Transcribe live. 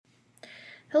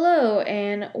Hello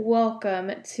and welcome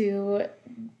to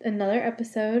another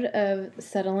episode of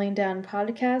Settling Down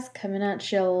Podcast coming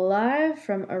at you live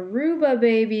from Aruba,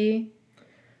 baby.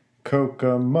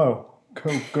 Kokomo.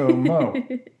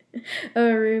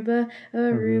 Aruba,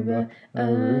 Aruba,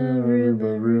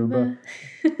 Aruba.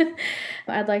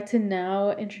 I'd like to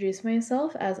now introduce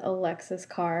myself as Alexis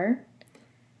Carr.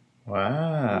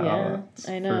 Wow. Yeah,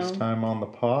 I know. First time on the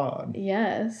pod.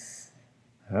 Yes.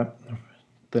 Yep.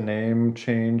 The name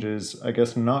change is, I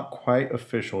guess, not quite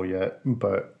official yet,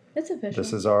 but It's official.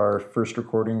 this is our first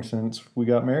recording since we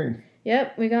got married.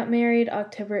 Yep, we got married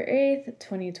October 8th,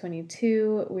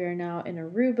 2022. We are now in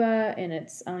Aruba, and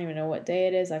it's, I don't even know what day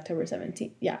it is, October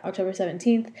 17th. Yeah, October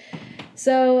 17th.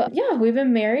 So, yeah, we've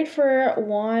been married for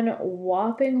one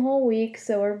whopping whole week,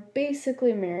 so we're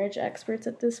basically marriage experts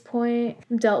at this point.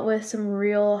 Dealt with some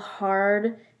real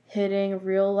hard-hitting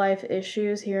real-life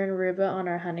issues here in Aruba on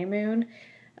our honeymoon.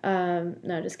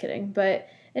 No, just kidding. But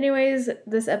anyways,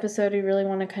 this episode, we really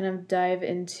want to kind of dive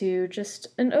into just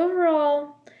an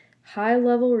overall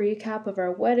high-level recap of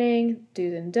our wedding,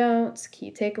 do's and don'ts,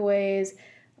 key takeaways,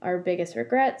 our biggest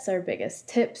regrets, our biggest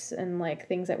tips, and like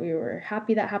things that we were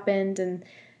happy that happened. And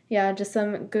yeah, just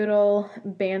some good old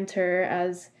banter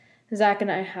as Zach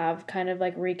and I have kind of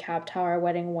like recapped how our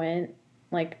wedding went,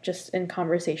 like just in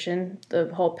conversation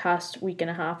the whole past week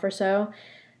and a half or so.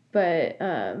 But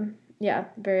yeah,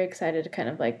 very excited to kind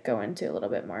of like go into a little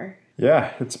bit more.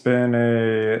 Yeah, it's been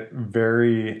a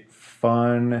very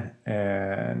fun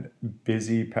and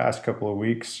busy past couple of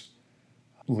weeks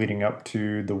leading up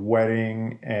to the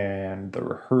wedding and the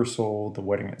rehearsal, the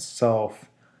wedding itself,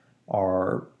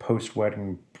 our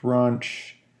post-wedding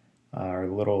brunch, our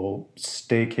little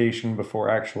staycation before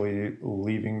actually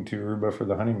leaving to Aruba for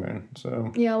the honeymoon.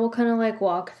 So yeah, we'll kind of like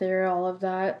walk through all of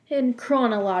that in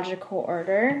chronological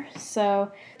order.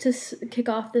 So to kick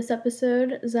off this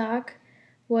episode, Zach,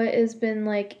 what has been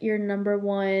like your number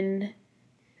one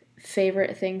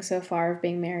favorite thing so far of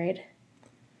being married?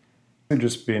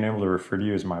 just being able to refer to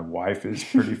you as my wife is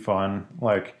pretty fun.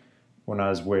 Like when I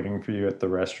was waiting for you at the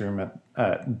restroom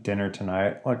at dinner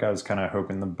tonight, like I was kind of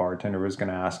hoping the bartender was going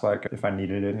to ask like if I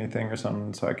needed anything or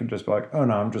something, so I could just be like, oh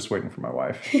no, I'm just waiting for my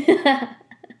wife.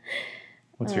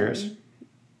 What's yours?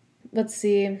 Let's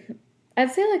see.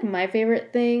 I'd say like my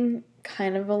favorite thing,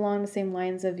 kind of along the same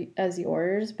lines as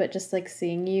yours, but just like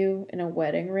seeing you in a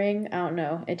wedding ring. I don't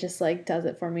know. It just like does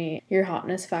it for me. Your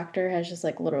hotness factor has just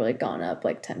like literally gone up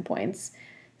like 10 points.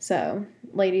 So,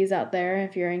 ladies out there,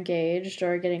 if you're engaged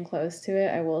or getting close to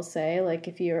it, I will say, like,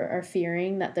 if you are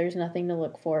fearing that there's nothing to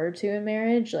look forward to in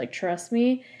marriage, like, trust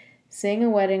me, seeing a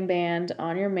wedding band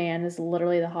on your man is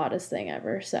literally the hottest thing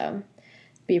ever. So,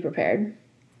 be prepared.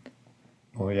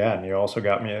 Well, yeah, and you also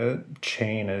got me a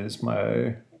chain as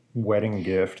my wedding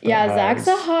gift. Yeah, Zach's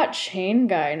a hot chain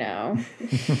guy now.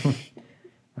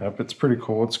 Yep, it's pretty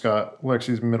cool. It's got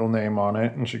Lexi's middle name on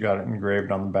it, and she got it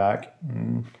engraved on the back.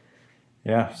 And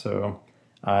yeah, so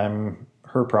I'm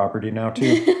her property now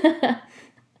too.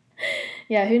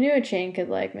 Yeah, who knew a chain could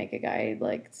like make a guy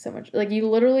like so much, like you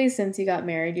literally since you got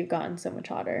married you've gotten so much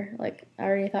hotter. Like I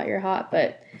already thought you're hot,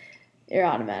 but you're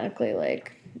automatically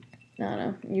like, I don't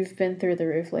know, you've been through the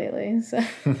roof lately. So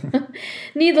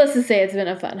needless to say, it's been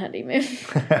a fun honeymoon.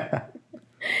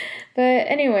 But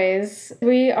anyways,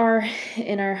 we are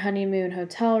in our honeymoon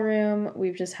hotel room.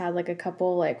 We've just had like a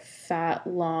couple like fat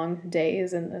long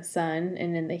days in the sun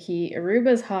and in the heat.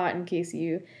 Aruba's hot, in case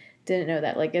you didn't know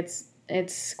that. Like it's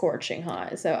scorching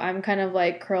hot. So I'm kind of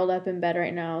like curled up in bed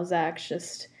right now. Zach's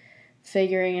just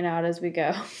figuring it out as we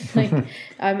go. Like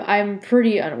I'm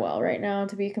pretty unwell right now,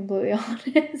 to be completely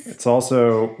honest. It's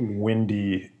also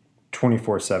windy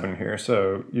 24/7 here,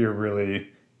 so you're really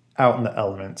out in the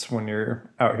elements when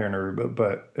you're out here in Aruba.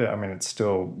 But I mean, it's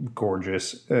still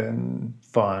gorgeous and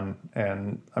fun,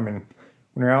 and I mean,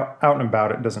 when you're out and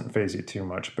about, it doesn't faze you too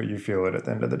much, but you feel it at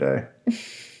the end of the day.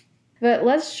 But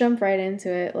let's jump right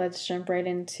into it. Let's jump right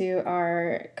into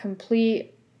our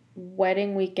complete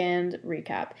wedding weekend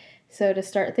recap. So to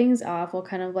start things off, we'll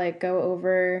kind of like go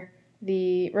over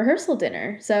the rehearsal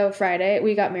dinner. So Friday,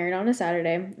 we got married on a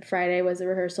Saturday. Friday was the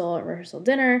rehearsal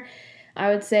dinner. I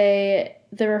would say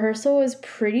the rehearsal was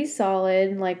pretty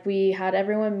solid. Like we had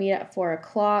everyone meet at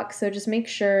 4:00. So just make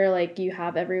sure like you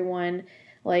have everyone,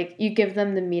 like you give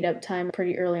them the meetup time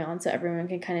pretty early on so everyone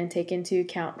can kind of take into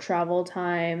account travel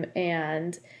time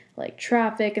and like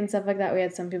traffic and stuff like that. We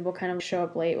had some people kind of show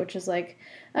up late, which is like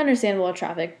understandable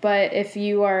traffic. But if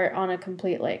you are on a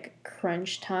complete like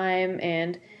crunch time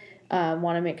and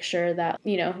want to make sure that,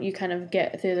 you know, you kind of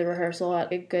get through the rehearsal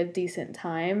at a good, decent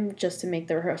time just to make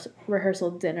the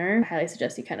rehearsal dinner, I highly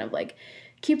suggest you kind of like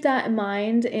keep that in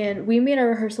mind. And we made our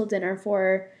rehearsal dinner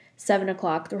for 7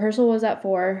 o'clock. The rehearsal was at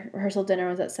 4, rehearsal dinner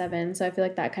was at 7. So I feel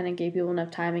like that kind of gave people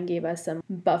enough time and gave us some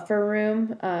buffer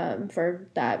room for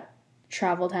that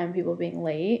travel time, people being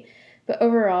late. But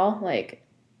overall, like,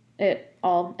 it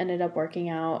all ended up working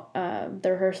out.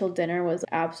 The rehearsal dinner was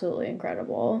absolutely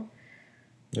incredible.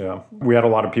 Yeah. We had a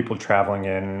lot of people traveling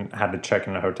in, had to check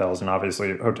into hotels, and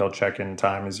obviously hotel check-in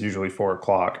time is usually 4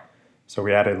 o'clock. So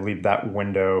we had to leave that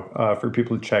window for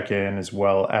people to check in as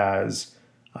well as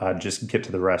just get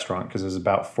to the restaurant because it was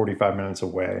about 45 minutes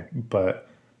away. But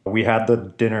we had the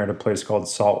dinner at a place called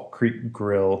Salt Creek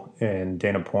Grill in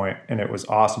Dana Point, and it was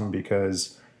awesome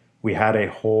because we had a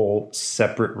whole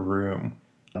separate room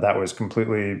that was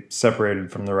completely separated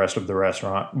from the rest of the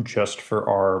restaurant just for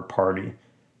our party.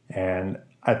 And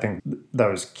I think that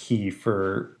was key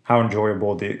for how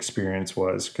enjoyable the experience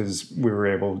was because we were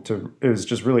able to, it was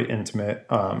just really intimate.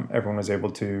 Everyone was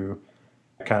able to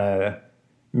kind of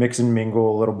mix and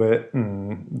mingle a little bit.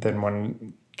 And then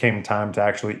when came time to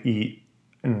actually eat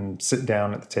and sit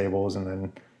down at the tables, and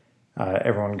then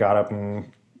everyone got up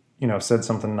and, said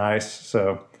something nice.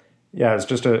 So yeah, it's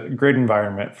just a great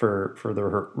environment for the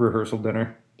rehearsal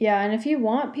dinner. Yeah, and if you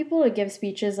want people to give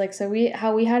speeches, like, so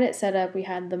how we had it set up, we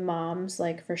had the moms,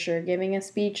 like, for sure giving a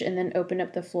speech and then open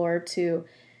up the floor to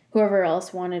whoever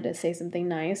else wanted to say something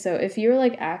nice. So if you're,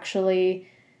 like, actually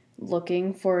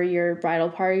looking for your bridal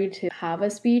party to have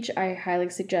a speech, I highly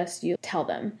suggest you tell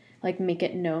them, like, make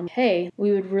it known, hey,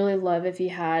 we would really love if you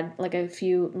had, like, a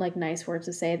few, like, nice words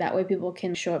to say. That way people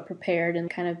can show up prepared and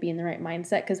kind of be in the right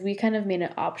mindset, because we kind of made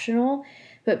it optional,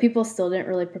 but people still didn't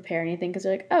really prepare anything because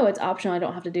they're like, oh, it's optional, I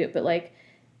don't have to do it. But, like,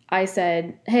 I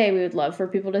said, hey, we would love for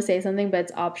people to say something, but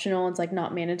it's optional. It's, like,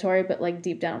 not mandatory, but, like,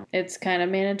 deep down, it's kind of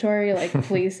mandatory. Like,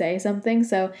 please say something.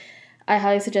 So I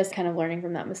highly suggest kind of learning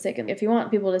from that mistake. And if you want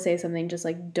people to say something, just,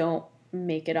 like, don't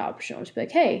make it optional. Just be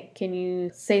like, hey, can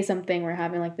you say something? We're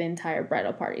having, like, the entire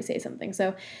bridal party say something.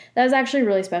 So that was actually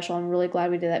really special. I'm really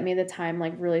glad we did that. Made the time,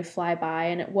 like, really fly by,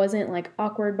 and it wasn't, like,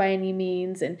 awkward by any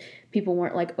means, and people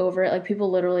weren't, like, over it. Like,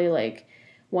 people literally, like,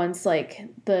 once, like,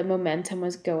 the momentum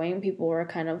was going, people were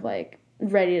kind of, like,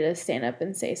 ready to stand up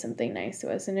and say something nice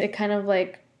to us. And it kind of,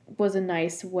 like, was a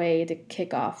nice way to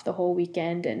kick off the whole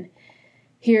weekend and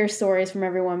hear stories from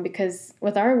everyone, because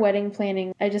with our wedding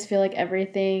planning, I just feel like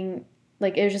everything,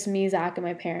 like, it was just me, Zach, and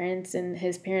my parents, and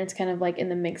his parents kind of, like, in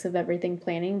the mix of everything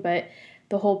planning, but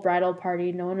the whole bridal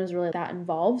party, no one was really that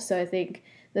involved. So I think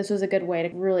this was a good way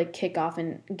to really kick off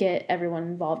and get everyone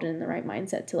involved and in the right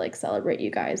mindset to, like, celebrate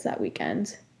you guys that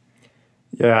weekend.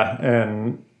 Yeah,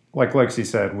 and like Lexi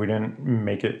said, we didn't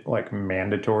make it like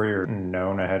mandatory or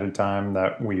known ahead of time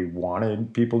that we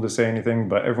wanted people to say anything,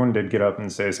 but everyone did get up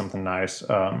and say something nice.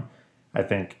 I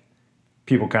think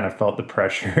people kind of felt the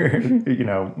pressure,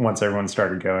 once everyone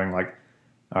started going, like,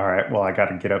 all right, well, I got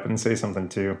to get up and say something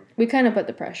too. We kind of put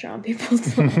the pressure on people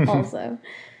also.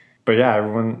 But yeah,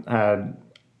 everyone had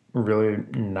really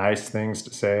nice things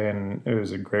to say, and it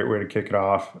was a great way to kick it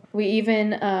off. We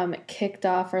even kicked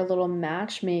off our little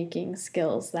matchmaking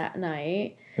skills that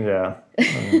night. Yeah.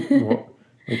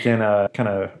 We can kind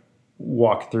of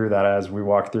walk through that as we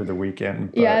walk through the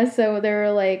weekend. But yeah, so there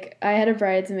were, like, I had a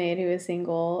bridesmaid who was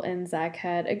single, and Zach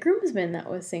had a groomsman that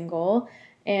was single.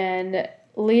 And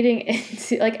leading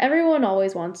into, like, everyone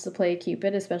always wants to play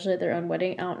Cupid, especially at their own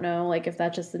wedding. I don't know, like, if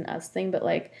that's just an us thing, but,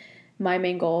 like, my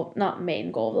main goal, not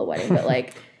main goal of the wedding, but,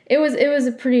 like, it was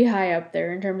pretty high up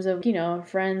there in terms of,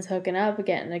 friends hooking up,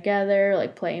 getting together,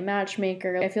 like, playing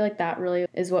matchmaker. I feel like that really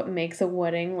is what makes a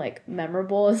wedding, like,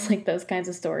 memorable, is, like, those kinds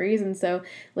of stories. And so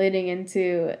leading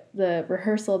into the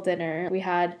rehearsal dinner, we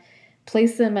had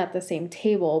placed them at the same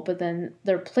table, but then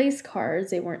their place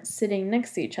cards, they weren't sitting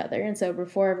next to each other. And so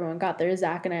before everyone got there,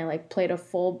 Zach and I, like, played a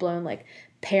full-blown, like,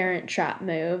 parent trap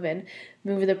move and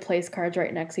move the place cards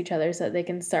right next to each other so that they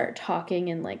can start talking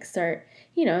and, like, start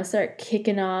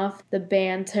kicking off the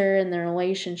banter and the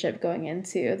relationship going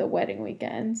into the wedding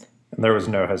weekend. And there was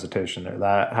no hesitation there.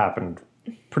 That happened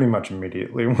pretty much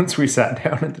immediately once we sat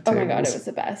down at the tables. Oh my God, it was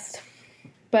the best.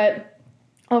 But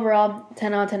overall,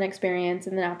 10 out of 10 experience.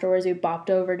 And then afterwards, we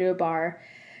bopped over to a bar.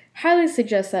 Highly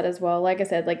suggest that as well. Like I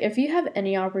said, like, if you have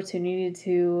any opportunity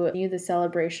to do the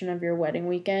celebration of your wedding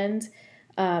weekend,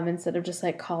 instead of just,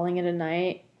 like, calling it a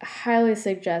night, I highly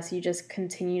suggest you just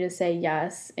continue to say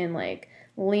yes and, like,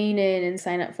 lean in and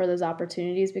sign up for those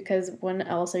opportunities, because when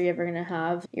else are you ever going to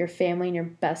have your family and your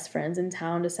best friends in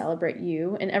town to celebrate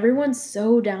you? And everyone's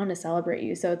so down to celebrate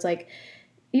you. So it's like,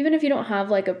 even if you don't have,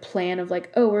 like, a plan of,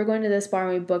 like, oh, we're going to this bar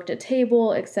and we booked a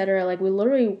table, etc. Like, we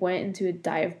literally went into a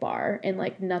dive bar and,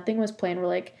 like, nothing was planned. We're,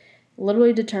 like,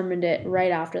 literally determined it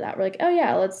right after that. We're like, oh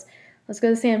yeah, let's let's go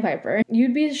to Sandpiper.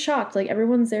 You'd be shocked. Like,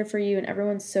 everyone's there for you and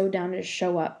everyone's so down to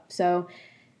show up. So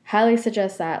highly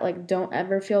suggest that. Like, don't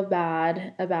ever feel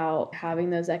bad about having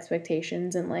those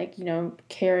expectations and, like, you know,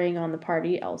 carrying on the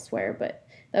party elsewhere. But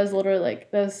that was literally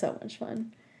like, that was so much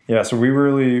fun. Yeah, so we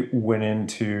really went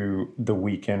into the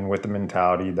weekend with the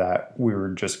mentality that we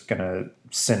were just gonna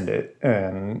send it,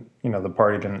 and you know the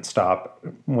party didn't stop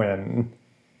when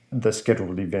the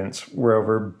scheduled events were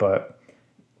over. But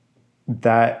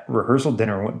that rehearsal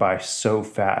dinner went by so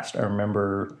fast. I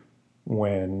remember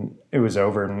when it was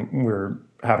over and we were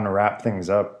having to wrap things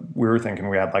up, we were thinking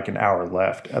we had like an hour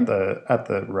left at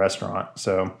the restaurant.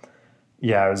 So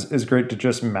yeah, it was great to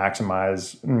just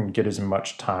maximize and get as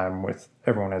much time with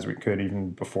everyone as we could,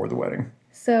 even before the wedding.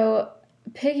 So,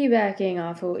 piggybacking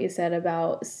off of what you said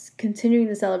about continuing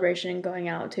the celebration and going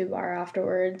out to a bar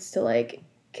afterwards to like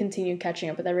continue catching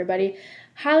up with everybody,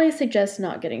 highly suggest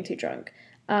not getting too drunk.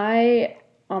 I,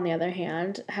 on the other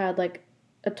hand, had like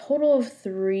a total of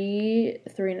three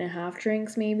and a half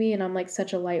drinks maybe, and I'm like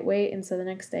such a lightweight, and so the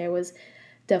next day I was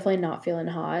definitely not feeling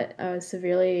hot. I was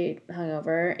severely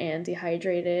hungover and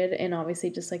dehydrated, and obviously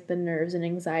just like the nerves and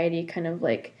anxiety kind of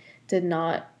like did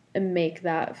not make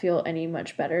that feel any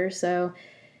much better. So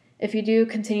if you do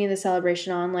continue the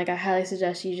celebration on, like I highly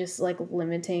suggest you just like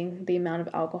limiting the amount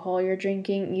of alcohol you're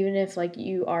drinking, even if like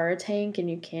you are a tank and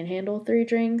you can handle 3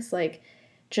 drinks, like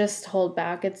just hold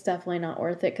back. It's definitely not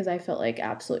worth it because I felt like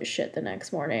absolute shit the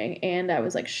next morning and I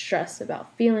was like stressed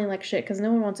about feeling like shit because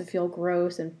no one wants to feel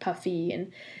gross and puffy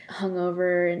and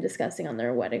hungover and disgusting on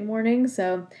their wedding morning.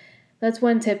 So that's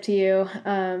one tip to you.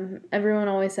 Everyone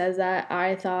always says that.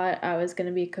 I thought I was going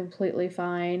to be completely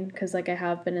fine because, like, I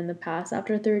have been in the past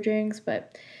after 3 drinks,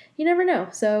 but you never know.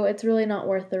 So it's really not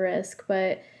worth the risk.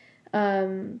 But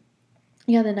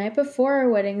yeah, the night before our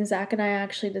wedding, Zach and I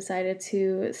actually decided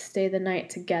to stay the night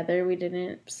together. We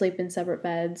didn't sleep in separate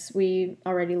beds. We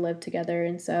already lived together.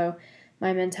 And so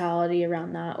my mentality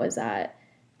around that was that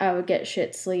I would get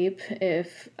shit sleep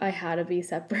if I had to be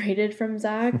separated from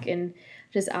Zach and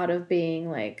just out of being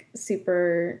like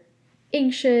super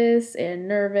anxious and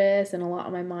nervous and a lot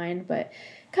on my mind. But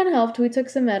kind of helped. We took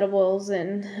some edibles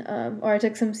and or I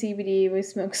took some CBD. We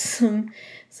smoked some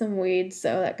weed,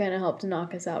 so that kind of helped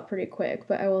knock us out pretty quick.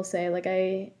 But I will say, like,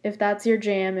 if that's your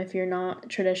jam, if you're not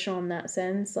traditional in that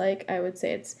sense, like I would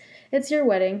say it's your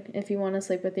wedding. If you want to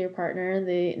sleep with your partner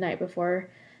the night before,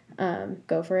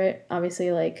 go for it.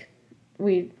 Obviously, like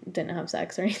we didn't have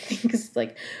sex or anything because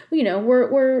like you know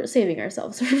we're saving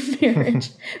ourselves for marriage.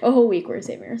 A whole week we're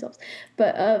saving ourselves,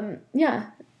 but yeah,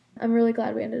 I'm really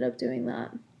glad we ended up doing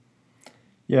that.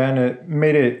 Yeah, and it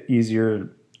made it easier,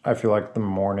 I feel like, the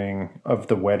morning of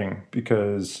the wedding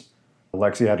because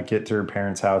Lexi had to get to her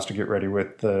parents' house to get ready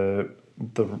with the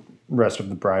rest of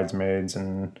the bridesmaids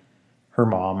and her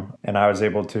mom, and I was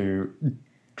able to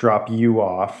drop you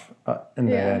off and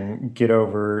Yeah. then get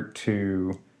over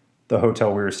to the hotel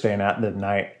we were staying at the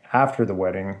night after the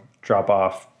wedding, drop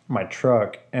off my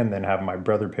truck, and then have my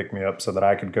brother pick me up so that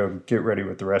I could go get ready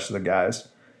with the rest of the guys.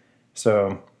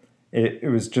 So it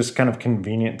was just kind of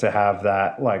convenient to have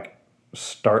that, like,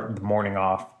 start the morning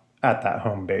off at that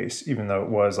home base, even though it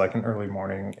was like an early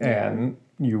morning Yeah. and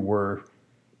you were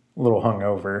a little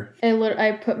hungover.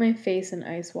 I put my face in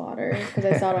ice water because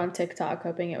I saw it on TikTok,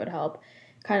 hoping it would help.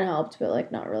 Kind of helped, but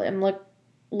like not really. I'm like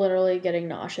literally getting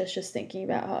nauseous just thinking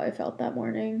about how I felt that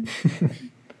morning.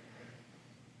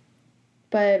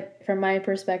 But from my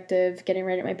perspective, getting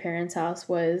ready at my parents' house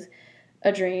was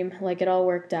a dream. Like it all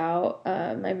worked out.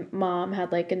 My mom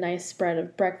had like a nice spread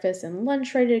of breakfast and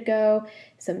lunch ready to go,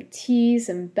 some tea,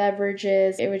 some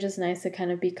beverages. It was just nice to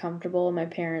kind of be comfortable in my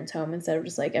parents' home instead of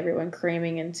just like everyone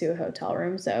cramming into a hotel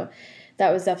room. So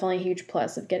that was definitely a huge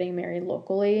plus of getting married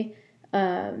locally.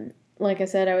 Like I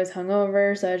said, I was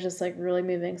hungover, so I was just like really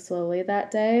moving slowly that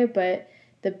day. But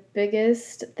the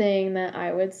biggest thing that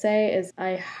I would say is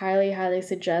I highly, highly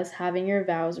suggest having your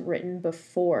vows written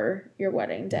before your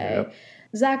wedding day. Yep.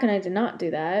 Zach and I did not do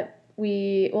that.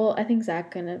 Well, I think Zach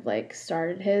kind of like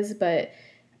started his, but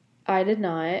I did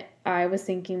not. I was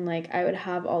thinking like I would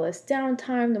have all this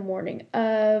downtime the morning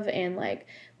of and like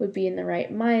would be in the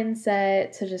right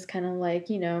mindset to just kind of like,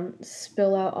 you know,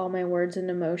 spill out all my words and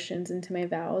emotions into my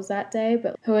vows that day.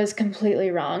 But I was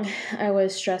completely wrong. I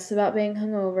was stressed about being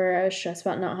hungover. I was stressed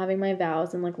about not having my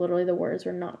vows and like literally the words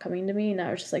were not coming to me. And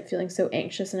I was just like feeling so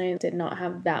anxious and I did not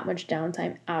have that much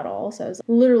downtime at all. So I was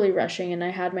literally rushing and I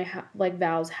had my like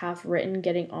vows half written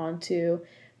getting onto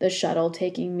the shuttle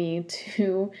taking me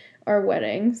to our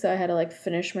wedding, so I had to like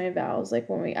finish my vows like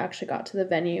when we actually got to the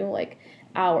venue, like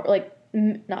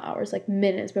not hours, like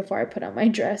minutes before I put on my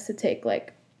dress to take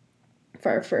like for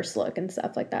our first look and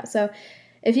stuff like that. So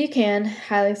if you can,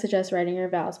 highly suggest writing your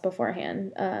vows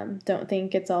beforehand. Don't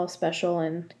think it's all special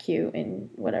and cute and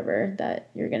whatever that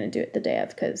you're going to do it the day of,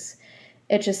 because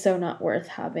it's just so not worth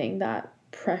having that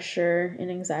pressure and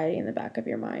anxiety in the back of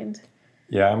your mind.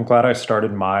 Yeah, I'm glad I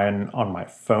started mine on my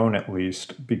phone at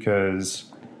least,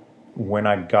 because when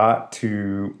I got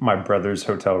to my brother's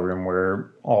hotel room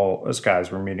where all us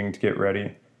guys were meeting to get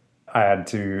ready, I had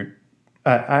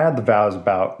the vows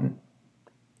about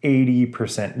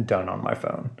 80% done on my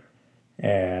phone,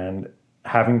 and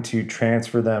having to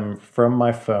transfer them from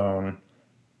my phone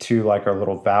to like our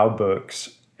little vow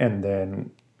books and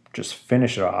then just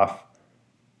finish it off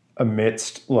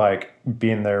amidst like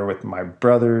being there with my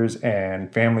brothers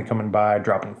and family coming by,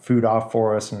 dropping food off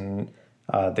for us, and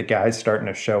the guys starting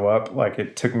to show up. Like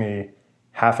it took me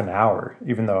half an hour,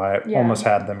 even though I almost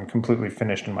had them completely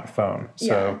finished in my phone.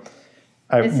 So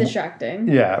it's distracting.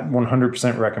 Yeah,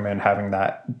 100% recommend having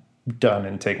that done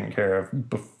and taken care of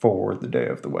before the day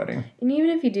of the wedding. And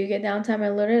even if you do get downtime, I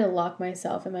literally lock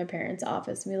myself in my parents'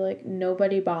 office and be like,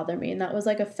 nobody bother me. And that was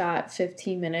like a fat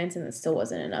 15 minutes, and it still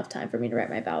wasn't enough time for me to write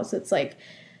my vows. So it's like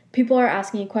people are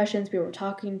asking you questions, people are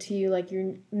talking to you, like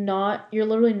you're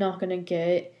literally not going to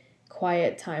get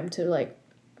quiet time to like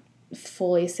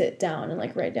fully sit down and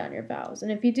like write down your vows.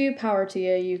 And if you do, power to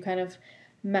you, you kind of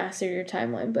master your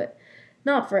timeline, but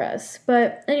not for us.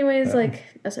 But anyways,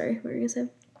 sorry, what were you going to say?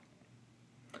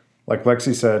 Like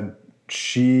Lexi said,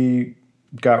 she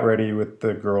got ready with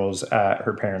the girls at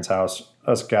her parents' house.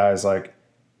 Us guys, like,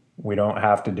 we don't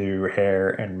have to do hair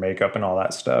and makeup and all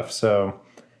that stuff. So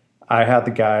I had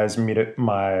the guys meet at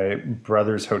my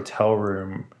brother's hotel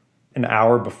room an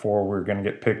hour before we were going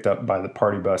to get picked up by the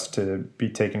party bus to be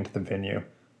taken to the venue.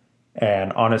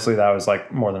 And honestly, that was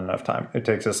like more than enough time. It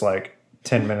takes us like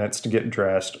 10 minutes to get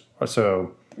dressed.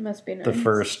 So it must be nice. The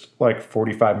first like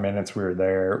 45 minutes we were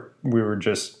there, we were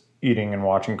just eating and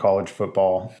watching college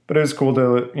football. But it was cool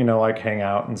to, like hang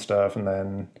out and stuff. And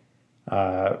then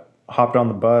hopped on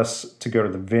the bus to go to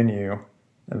the venue.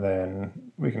 And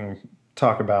then we can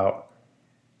talk about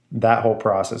that whole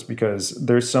process, because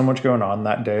there's so much going on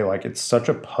that day. Like it's such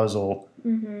a puzzle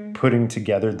putting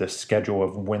together the schedule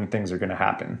of when things are going to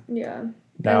happen. Yeah.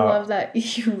 Now, I love that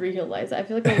you realize that. I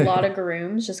feel like a lot of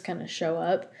grooms just kind of show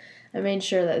up. I made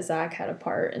sure that Zach had a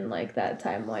part in like that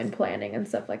timeline planning and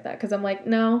stuff like that, because I'm like,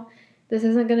 no, this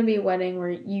isn't going to be a wedding where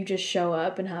you just show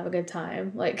up and have a good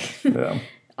time. Like,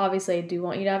 obviously I do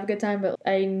want you to have a good time, but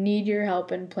I need your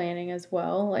help in planning as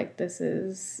well. Like, this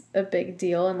is a big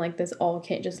deal, and like this all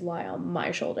can't just lie on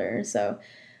my shoulders. So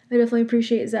I definitely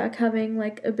appreciate Zach having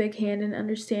like a big hand in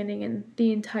understanding and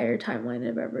the entire timeline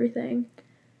of everything.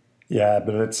 Yeah,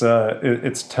 but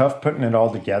it's tough putting it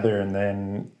all together and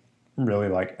then really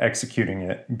like executing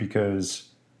it, because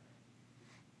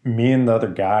me and the other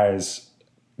guys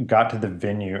got to the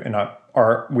venue, and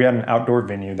we had an outdoor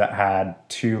venue that had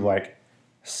two like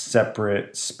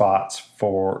separate spots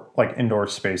for like indoor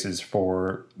spaces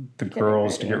for the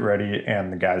girls to get ready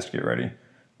and the guys to get ready.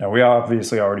 Now we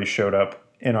obviously already showed up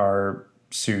in our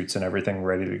suits and everything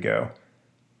ready to go,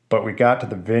 but we got to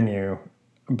the venue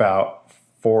about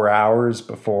 4 hours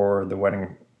before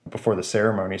the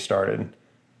ceremony started.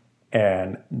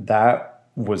 And that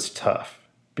was tough,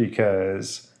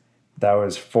 because that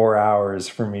was 4 hours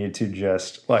for me to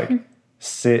just like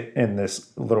sit in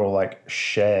this little like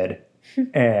shed,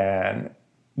 and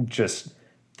just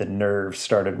the nerves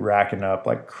started racking up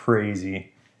like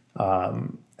crazy.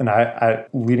 And I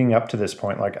leading up to this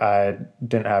point, like I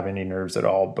didn't have any nerves at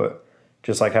all, but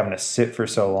just like having to sit for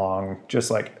so long, just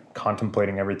like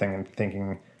contemplating everything and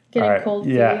thinking, getting cold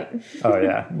feet. Yeah. Oh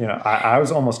yeah. I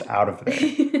was almost out of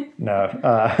there.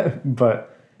 No.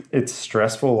 But it's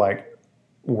stressful, like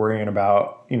worrying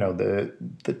about, the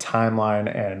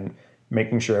timeline and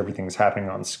making sure everything's happening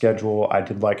on schedule. I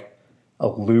did like a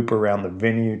loop around the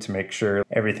venue to make sure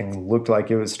everything looked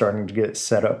like it was starting to get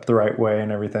set up the right way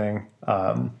and everything.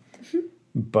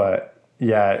 But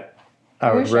yeah,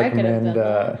 I would recommend,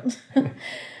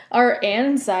 our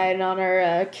and sign on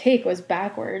our cake was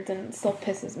backwards, and it still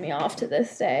pisses me off to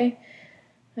this day.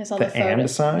 I saw the photo. And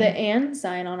sign? The and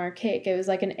sign on our cake. It was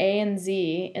like an A and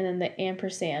Z, and then the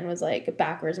ampersand was like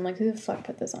backwards. I'm like, who the fuck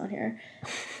put this on here?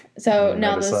 So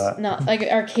now like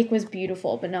our cake was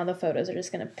beautiful, but now the photos are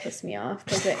just gonna piss me off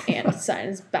because the and sign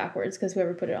is backwards, because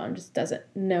whoever put it on just doesn't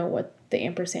know what the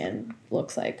ampersand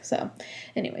looks like. So,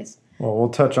 anyways. Well, we'll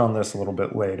touch on this a little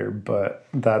bit later, but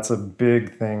that's a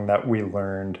big thing that we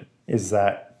learned, is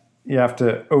that you have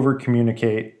to over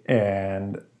communicate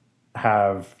and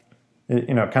have,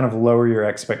 kind of lower your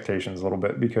expectations a little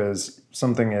bit, because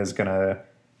something is going to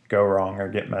go wrong or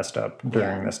get messed up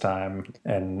during Yeah. this time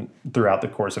and throughout the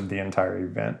course of the entire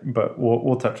event. But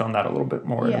we'll touch on that a little bit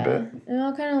more in a bit. And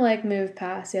I'll kind of like move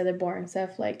past the other boring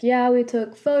stuff. Like, yeah, we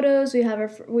took photos. We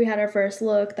had our first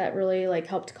look that really like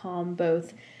helped calm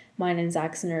both mine and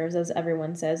Zach's nerves, as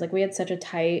everyone says. Like, we had such a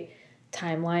tight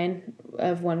timeline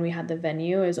of when we had the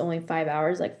venue. It was only 5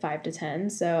 hours, like 5 to 10.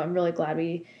 So I'm really glad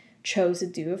we chose to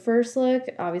do a first look.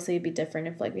 Obviously, it'd be different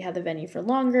if like we had the venue for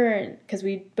longer, and because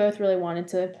we both really wanted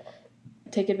to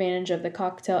take advantage of the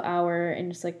cocktail hour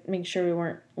and just like make sure we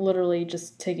weren't literally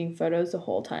just taking photos the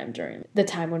whole time during the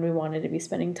time when we wanted to be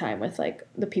spending time with like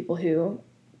the people who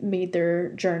made their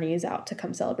journeys out to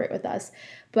come celebrate with us.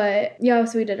 But yeah,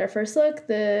 so we did our first look,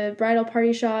 the bridal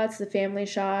party shots, the family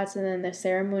shots, and then the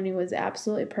ceremony was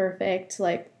absolutely perfect.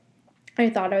 Like, I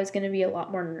thought I was going to be a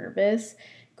lot more nervous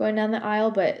going down the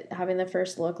aisle, but having the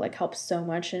first look like helped so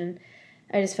much. And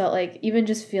I just felt like even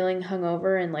just feeling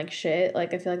hungover and like shit,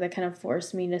 like I feel like that kind of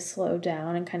forced me to slow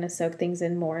down and kind of soak things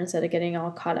in more instead of getting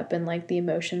all caught up in like the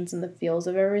emotions and the feels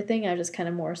of everything. I was just kind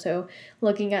of more so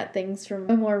looking at things from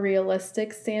a more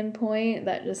realistic standpoint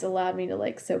that just allowed me to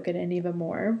like soak it in even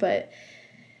more. But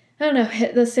I don't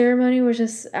know, the ceremony was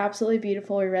just absolutely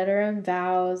beautiful. We read our own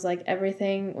vows, like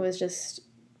everything was just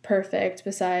perfect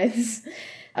besides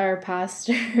our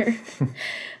pastor.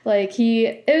 Like,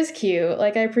 it was cute.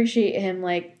 Like, I appreciate him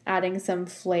like adding some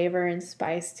flavor and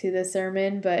spice to the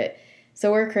sermon, but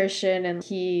so we're Christian and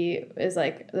he is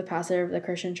like the pastor of the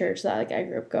Christian church that like I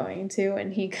grew up going to,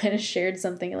 and he kind of shared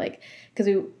something like,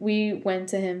 because we went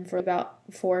to him for about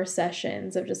 4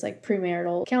 sessions of just like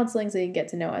premarital counseling so he can get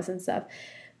to know us and stuff.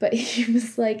 But he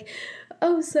was like,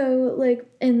 oh, so like,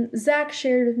 and Zach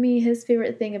shared with me his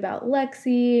favorite thing about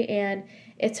Lexi, and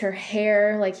it's her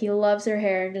hair. Like, he loves her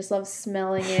hair and just loves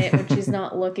smelling it when she's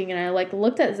not looking. And I like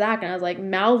looked at Zach and I was like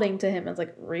mouthing to him. I was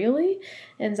like, really?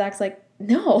 And Zach's like,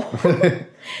 no.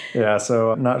 Yeah,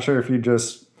 so I'm not sure if he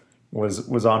just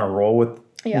was on a roll with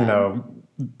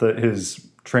his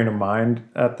train of mind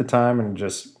at the time and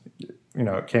just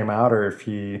it came out, or if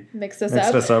he mixed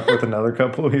us up with another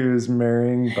couple he was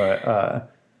marrying.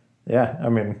 But yeah, I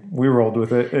mean, we rolled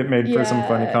with it. It made for some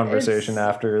funny conversation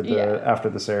after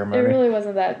the ceremony. It really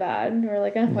wasn't that bad. We're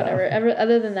like, whatever. No.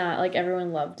 Other than that, like,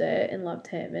 everyone loved it and loved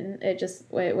him, and it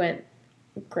went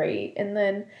great. And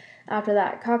then after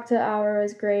that, cocktail hour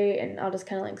was great, and I'll just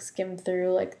kind of like skim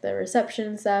through like the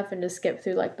reception stuff and just skip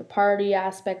through like the party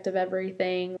aspect of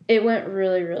everything. It went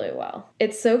really, really well.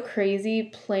 It's so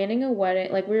crazy planning a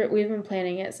wedding. Like, we've been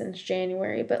planning it since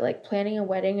January, but like planning a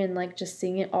wedding and like just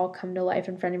seeing it all come to life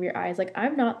in front of your eyes. Like,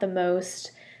 I'm not the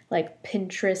most like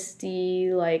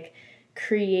Pinteresty, like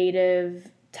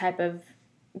creative type of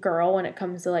girl when it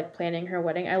comes to like planning her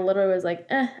wedding. I literally was like,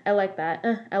 I like that.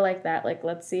 I like that. Like,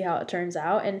 let's see how it turns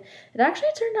out. And it actually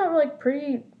turned out like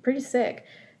pretty sick.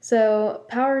 So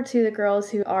power to the girls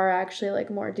who are actually like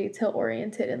more detail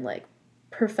oriented and like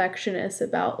perfectionists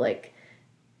about like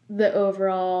the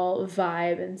overall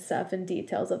vibe and stuff and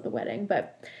details of the wedding.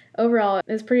 But overall, it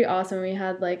was pretty awesome. We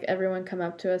had like everyone come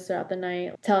up to us throughout the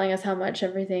night telling us how much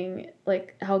everything,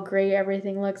 like how great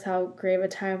everything looks, how great of a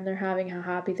time they're having, how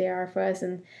happy they are for us.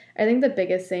 And I think the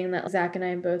biggest thing that Zach and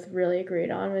I both really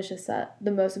agreed on was just that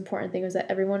the most important thing was that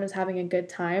everyone was having a good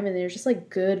time and there's just like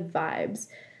good vibes.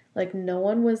 Like, no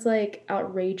one was like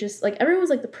outrageous. Like, everyone was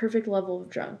like the perfect level of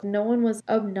drunk. No one was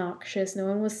obnoxious. No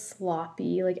one was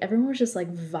sloppy. Like, everyone was just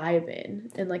like vibing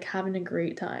and like having a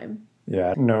great time.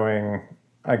 Yeah, knowing,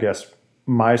 I guess,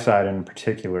 my side in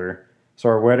particular. So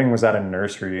our wedding was at a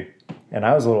nursery, and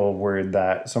I was a little worried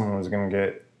that someone was going to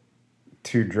get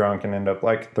too drunk and end up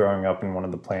like throwing up in one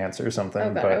of the plants or something.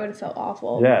 Oh God, I would have felt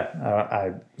awful. Yeah,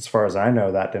 I as far as I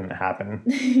know, that didn't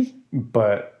happen.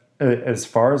 But as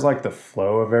far as like the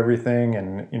flow of everything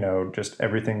and just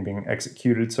everything being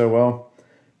executed so well,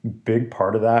 big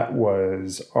part of that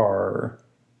was our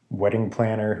wedding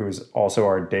planner, who is also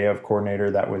our day of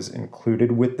coordinator, that was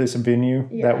included with this venue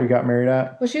that we got married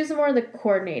at. Well, she was more the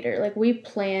coordinator. Like, we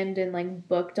planned and like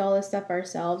booked all this stuff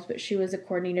ourselves, but she was a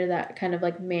coordinator that kind of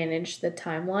like managed the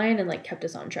timeline and like kept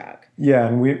us on track. Yeah,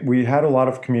 and we had a lot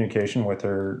of communication with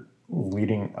her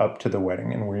leading up to the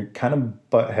wedding, and we kind of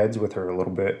butt heads with her a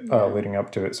little bit leading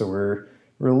up to it. So we're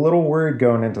a little worried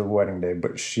going into the wedding day,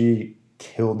 but she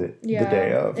killed it the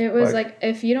day of. It was like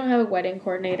if you don't have a wedding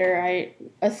coordinator, I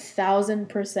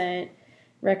 1,000%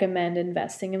 recommend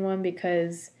investing in one,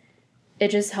 because it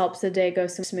just helps the day go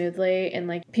so smoothly, and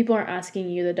like people aren't asking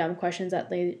you the dumb questions that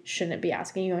they shouldn't be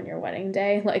asking you on your wedding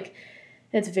day. Like,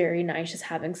 it's very nice just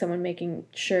having someone making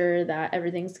sure that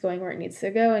everything's going where it needs to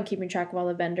go and keeping track of all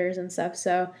the vendors and stuff.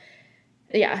 So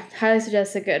Yeah, highly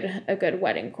suggest a good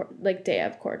wedding like day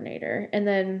of coordinator. And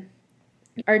then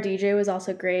our DJ was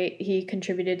also great. He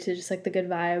contributed to just like the good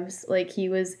vibes. Like he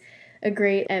was a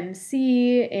great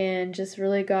MC and just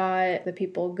really got the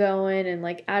people going and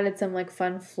like added some like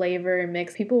fun flavor and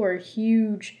mix. People were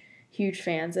huge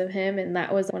fans of him, and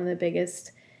that was one of the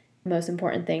biggest, most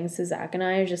important things to Zach and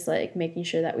I, just like making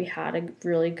sure that we had a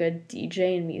really good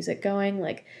DJ and music going.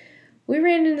 Like we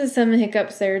ran into some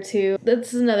hiccups there too.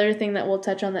 That's another thing that we'll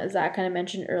touch on that Zach kind of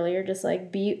mentioned earlier. Just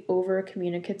like be over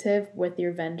communicative with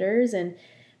your vendors. And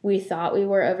we thought we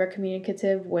were over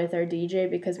communicative with our DJ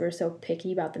because we're so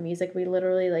picky about the music. We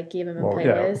literally like gave him a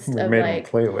playlist we of made like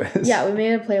a playlist. Yeah, we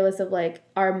made a playlist of like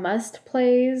our must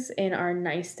plays and our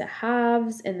nice to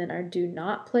haves and then our do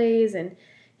not plays, and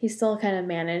he still kind of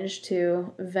managed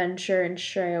to venture and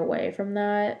stray away from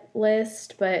that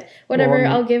list, but whatever.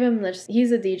 I'll give him this.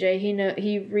 He's a DJ.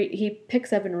 He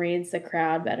picks up and reads the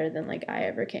crowd better than like I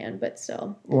ever can, but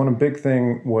still. One a big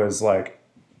thing was like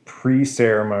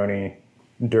pre-ceremony,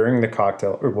 during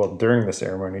the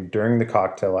ceremony, during the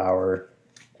cocktail hour,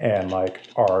 and like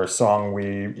our song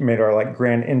we made our like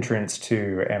grand entrance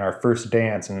to and our first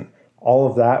dance, and all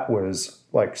of that was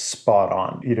like spot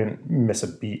on. You didn't miss a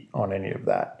beat on any of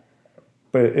that.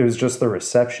 But it was just the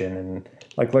reception, and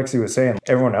like Lexi was saying,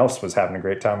 everyone else was having a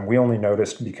great time. We only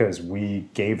noticed because we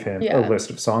gave him a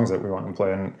list of songs that we wanted to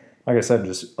play, and like I said,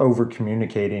 just over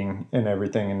communicating and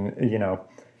everything. And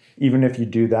even if you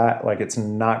do that, like it's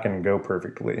not going to go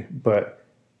perfectly, but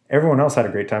everyone else had a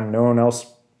great time. No one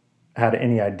else had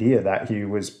any idea that he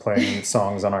was playing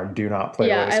songs on our do not playlist.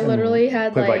 Yeah, I literally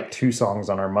had played like 2 songs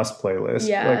on our must playlist.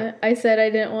 Yeah, I said I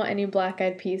didn't want any Black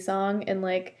Eyed Peas song, and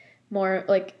like more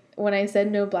like when I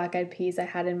said no Black Eyed Peas, I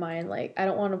had in mind like I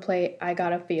don't want to play I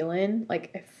Got a Feeling.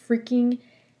 Like I freaking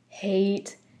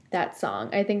hate that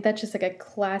song. I think that's just like a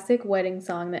classic wedding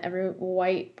song that every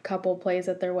white couple plays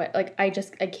at their wedding. Like I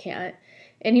can't.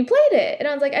 And he played it, and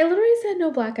I was like, I literally said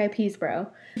no Black Eyed Peas, bro.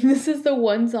 This is the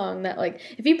one song that like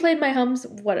if he played My Hums,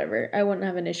 whatever, I wouldn't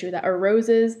have an issue with that. Or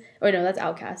Roses. Oh no, that's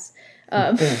Outkast.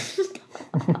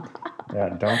 Yeah,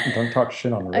 don't talk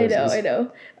shit on Roses. I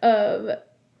know.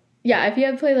 Yeah, if you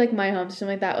had played like My Hums or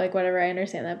something like that, like whatever, I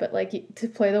understand that. But like to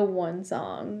play the one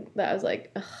song that I was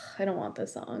like, ugh, I don't want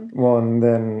this song. Well, and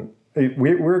then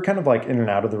we were kind of like in and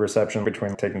out of the reception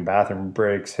between taking bathroom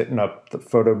breaks, hitting up the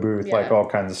photo booth, like all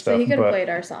kinds of stuff. So he could have played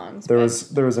our songs. There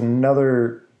was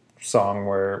another song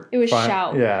where it was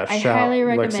Shout. Yeah, I highly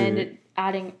recommend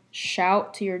adding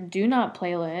Shout to your do not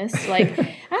playlist. Like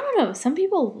I don't know, some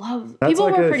people love. That's people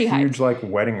like were a pretty huge hyped. like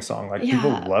wedding song. Like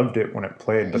people loved it when it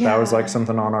played, but that was like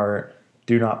something on our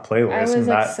do not playlist, and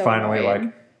that so finally annoyed.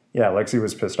 Like. Yeah, Lexi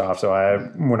was pissed off, so I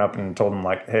went up and told him,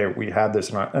 like, hey, we had this,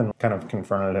 and kind of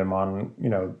confronted him on,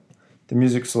 the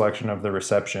music selection of the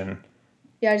reception.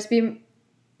 Yeah, just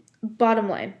bottom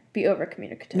line, be over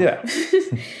communicative. Yeah.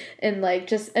 And,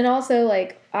 like, and also,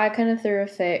 like, I kind of threw a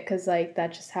fit, because, like,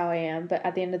 that's just how I am, but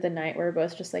at the end of the night, we're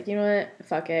both just like, you know what,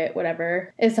 fuck it,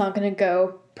 whatever. It's not going to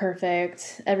go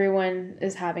perfect. Everyone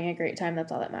is having a great time,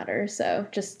 that's all that matters, so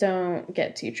just don't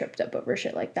get too tripped up over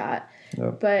shit like that.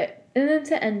 Yep. And then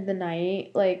to end the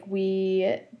night, like,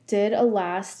 we did a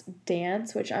last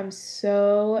dance, which I'm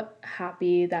so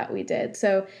happy that we did.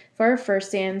 So for our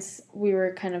first dance, we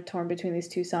were kind of torn between these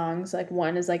 2 songs. Like,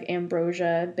 one is, like,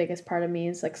 Ambrosia, Biggest Part of Me.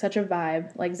 Is, like, such a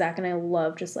vibe. Like, Zach and I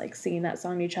love just, like, singing that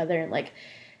song to each other and, like,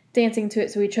 dancing to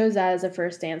it. So we chose that as a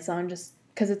first dance song just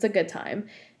because it's a good time.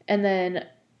 And then,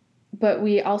 but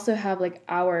we also have, like,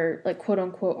 our, like,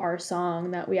 quote-unquote, our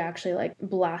song that we actually, like,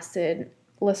 blasted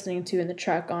listening to in the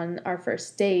truck on our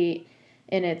first date,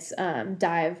 and it's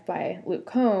Dive by Luke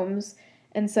Combs.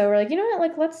 And so we're like, you know what,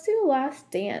 like, let's do a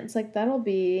last dance. Like,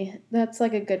 that's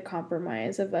like a good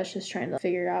compromise of us just trying to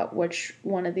figure out which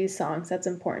one of these songs that's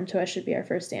important to us should be our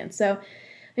first dance. So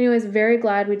anyways, very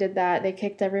glad we did that. They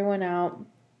kicked everyone out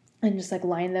and just, like,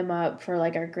 lined them up for,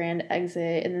 like, our grand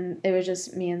exit. And then it was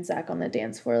just me and Zach on the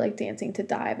dance floor, like, dancing to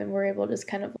Dive. And we're able to just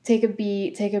kind of take a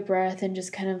beat, take a breath, and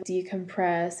just kind of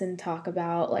decompress and talk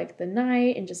about, like, the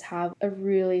night and just have a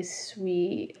really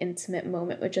sweet, intimate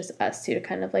moment with just us two to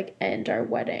kind of, like, end our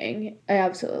wedding. I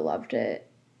absolutely loved it.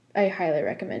 I highly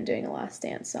recommend doing a last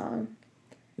dance song.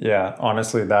 Yeah,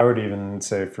 honestly, that would even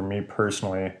say for me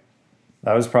personally,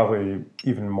 that was probably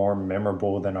even more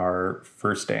memorable than our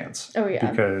first dance. Oh, yeah.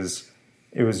 Because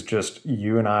it was just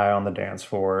you and I on the dance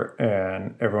floor,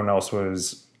 and everyone else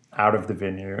was out of the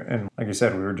venue. And like you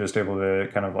said, we were just able to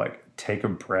kind of like take a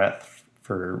breath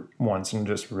for once and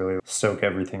just really soak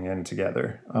everything in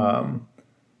together.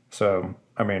 So,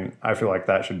 I mean, I feel like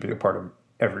that should be a part of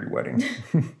every wedding.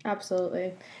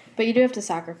 Absolutely. But you do have to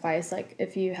sacrifice, like,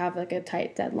 if you have, like, a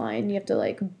tight deadline, you have to,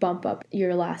 like, bump up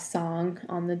your last song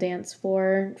on the dance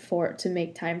floor to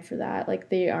make time for that. Like,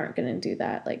 they aren't going to do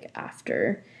that, like,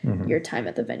 after your time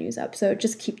at the venue's up. So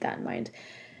just keep that in mind.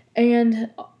 And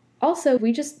also,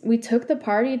 we took the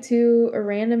party to a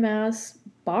random ass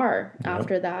bar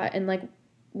after that. And, like,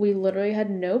 we literally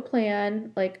had no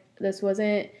plan. Like, this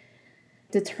wasn't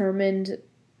determined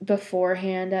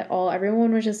beforehand at all.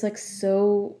 Everyone was just like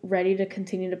so ready to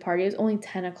continue to party. It was only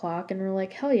 10 o'clock and we're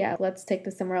like, hell yeah, let's take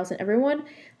this somewhere else. And everyone,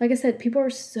 like I said, people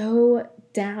are so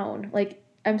down. Like,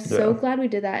 I'm so glad we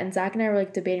did that. And Zach and I were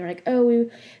like debating, we're like, oh,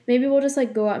 maybe we'll just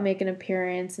like go out and make an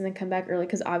appearance and then come back early,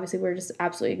 because obviously we're just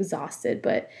absolutely exhausted.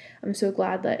 But I'm so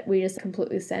glad that we just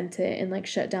completely sent it and like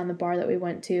shut down the bar that we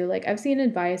went to. Like, I've seen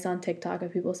advice on TikTok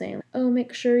of people saying, oh,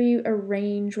 make sure you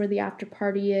arrange where the after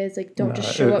party is. Like, don't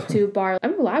just show up to a bar.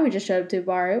 I'm glad we just showed up to a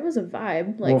bar. It was a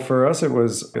vibe. Like, well, for us, it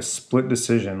was a split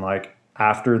decision. Like,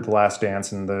 after the last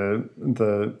dance and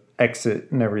the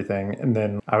exit and everything, and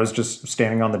then I was just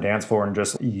standing on the dance floor and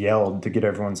just yelled to get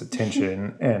everyone's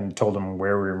attention and told them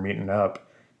where we were meeting up.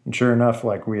 And sure enough,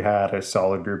 like, we had a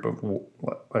solid group of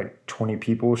like 20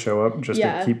 people show up just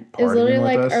to keep partying with us. It was literally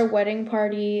like our wedding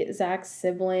party, Zach's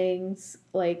siblings,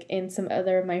 like, and some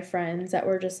other of my friends that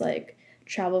were just like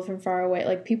traveled from far away.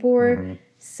 Like, people were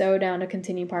so down to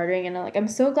continue partying, and I'm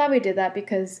so glad we did that,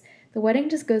 because the wedding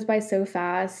just goes by so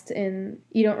fast and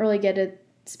you don't really get to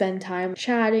spend time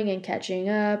chatting and catching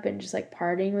up and just like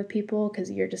partying with people, because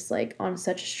you're just like on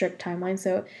such a strict timeline.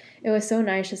 So it was so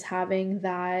nice just having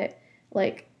that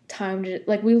like time to,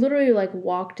 like, we literally like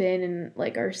walked in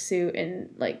like our suit and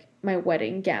like my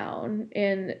wedding gown,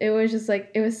 and it was just like,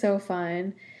 it was so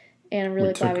fun. And I'm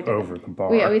really glad we did over the bar.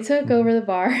 We took over the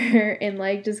bar and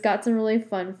like just got some really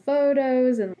fun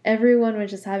photos, and everyone was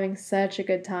just having such a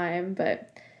good time. But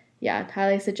yeah,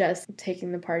 highly suggest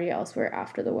taking the party elsewhere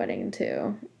after the wedding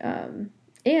too. And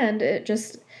it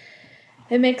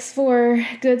makes for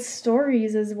good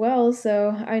stories as well.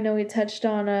 So I know we touched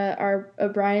on a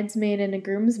bridesmaid and a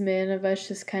groomsman of us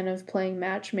just kind of playing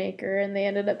matchmaker, and they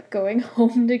ended up going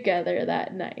home together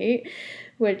that night,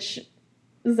 which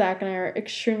Zach and I are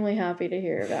extremely happy to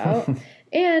hear about.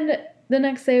 And the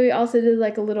next day we also did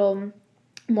like a little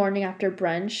morning after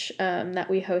brunch that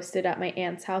we hosted at my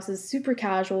aunt's house. Is super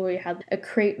casual. We had a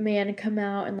crepe man come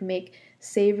out and make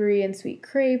savory and sweet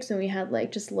crepes, and we had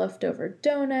like just leftover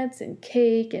donuts and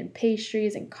cake and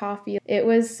pastries and coffee. It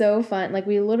was so fun. Like,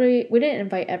 we didn't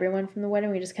invite everyone from the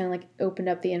wedding. We just kind of like opened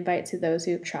up the invite to those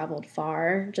who traveled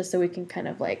far, just so we can kind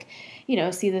of like, you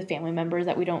know, see the family members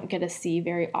that we don't get to see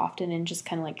very often, and just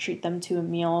kind of like treat them to a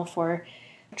meal for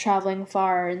traveling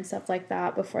far and stuff like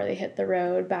that before they hit the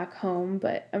road back home.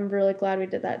 But I'm really glad we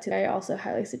did that too. I also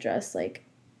highly suggest like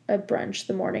a brunch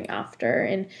the morning after,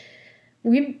 and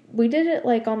we did it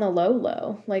like on the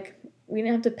low. Like, we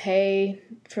didn't have to pay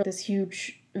for this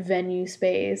huge venue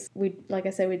space. Like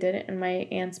I said, we did it in my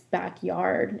aunt's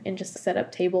backyard and just set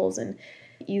up tables and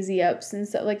easy ups and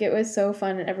stuff. Like, it was so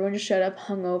fun, and everyone just showed up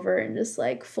hungover and just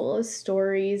like full of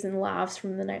stories and laughs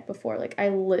from the night before. Like, I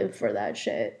live for that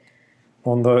shit.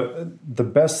 Well, the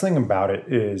best thing about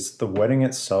it is the wedding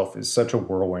itself is such a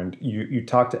whirlwind. You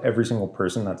talk to every single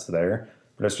person that's there,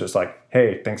 but it's just like,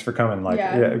 hey, thanks for coming. Like,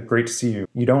 yeah, great to see you.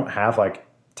 You don't have like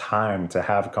time to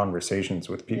have conversations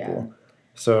with people. Yeah.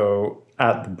 So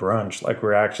at the brunch, like,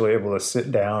 we're actually able to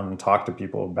sit down and talk to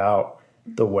people about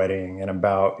the wedding and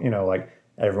about, you know, like,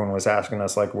 everyone was asking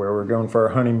us like where we're going for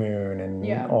our honeymoon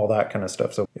and all that kind of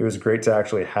stuff. So it was great to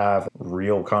actually have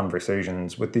real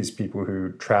conversations with these people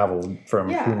who traveled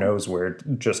from who knows where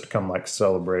just to come like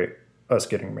celebrate us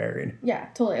getting married. Yeah,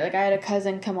 totally. Like, I had a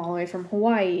cousin come all the way from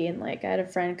Hawaii, and like I had a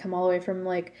friend come all the way from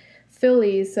like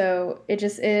Philly. So it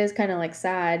is kind of like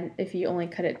sad if you only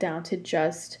cut it down to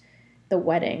just the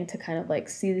wedding, to kind of like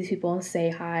see these people and say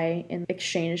hi and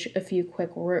exchange a few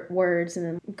quick words and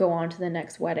then go on to the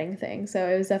next wedding thing. So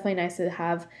it was definitely nice to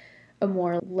have a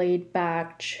more laid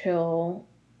back, chill,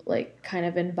 like kind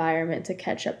of environment to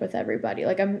catch up with everybody.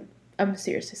 Like, I'm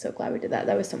seriously so glad we did that.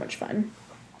 That was so much fun.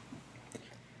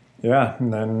 Yeah,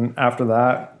 and then after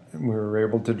that, we were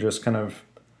able to just kind of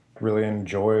really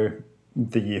enjoy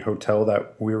the hotel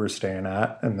that we were staying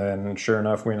at, and then sure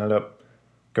enough, we ended up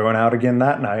going out again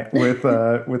that night with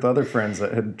other friends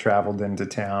that had traveled into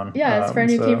town. Yeah, his friend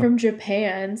who came from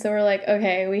Japan. So we're like,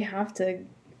 okay, we have to,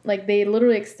 like, they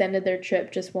literally extended their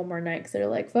trip just one more night, because they're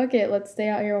like, fuck it, let's stay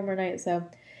out here one more night. So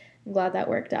I'm glad that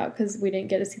worked out, because we didn't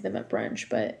get to see them at brunch,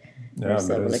 but we were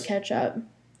still able to catch up.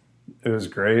 It was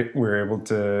great. We were able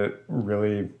to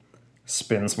really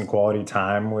spend some quality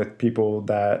time with people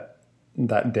that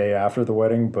that day after the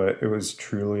wedding, but it was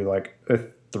truly like a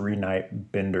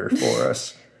 3-night bender for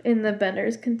us. And the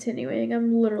bender's continuing.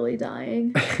 I'm literally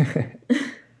dying.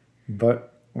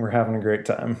 But we're having a great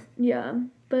time. Yeah.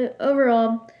 But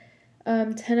overall,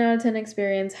 10 out of 10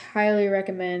 experience. Highly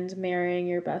recommend marrying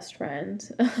your best friend.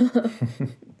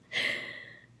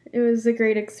 It was a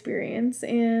great experience.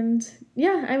 And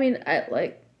yeah, I mean, I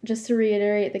like, just to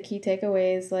reiterate the key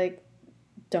takeaways, like,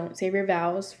 don't save your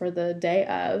vows for the day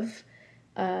of.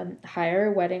 Hire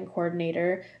a wedding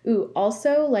coordinator. Ooh,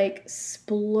 also like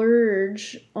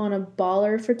splurge on a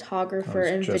baller photographer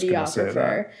and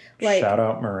videographer. Like, shout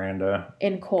out Miranda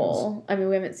and Cole. I mean,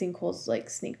 we haven't seen Cole's like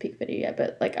sneak peek video yet,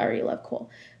 but like I already love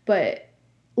Cole. But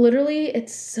literally,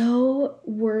 it's so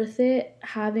worth it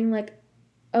having like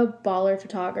a baller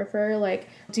photographer. Like,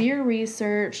 do your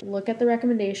research, look at the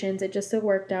recommendations. It just so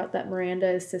worked out that Miranda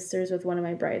is sisters with one of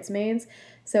my bridesmaids,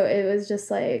 so it was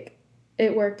just like,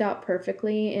 it worked out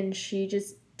perfectly, and she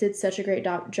just did such a great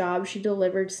job. She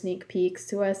delivered sneak peeks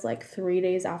to us like 3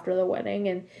 days after the wedding,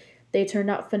 and they turned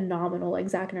out phenomenal. Like,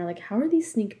 Zach and I are like, how are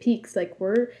these sneak peeks? Like,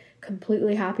 we're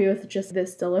completely happy with just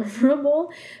this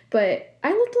deliverable. But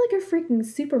I looked like a freaking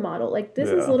supermodel. Like, this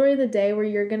is literally the day where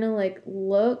you're gonna like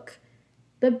look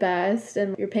the best,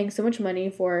 and you're paying so much money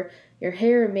for your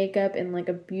hair and makeup and like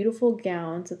a beautiful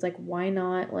gown, so it's like, why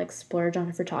not like splurge on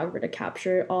a photographer to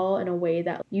capture it all in a way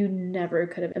that you never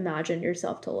could have imagined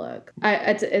yourself to look.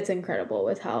 It's incredible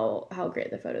with how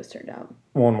great the photos turned out.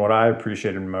 Well, and what I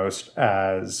appreciated most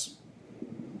as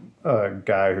a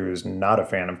guy who is not a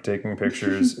fan of taking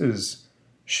pictures is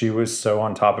she was so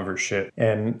on top of her shit.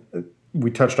 And we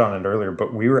touched on it earlier,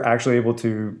 but we were actually able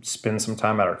to spend some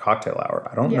time at our cocktail hour.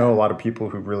 I don't know a lot of people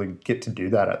who really get to do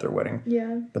that at their wedding.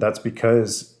 Yeah. But that's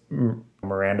because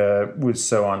Miranda was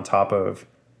so on top of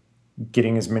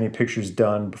getting as many pictures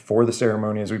done before the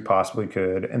ceremony as we possibly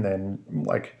could. And then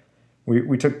like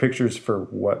we took pictures for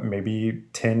what, maybe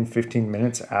 10, 15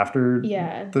 minutes after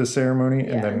the ceremony.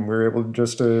 And then we were able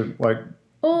just to like...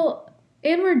 Well,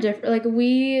 and we're different. Like,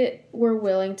 we were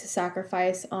willing to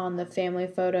sacrifice on the family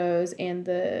photos and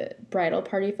the bridal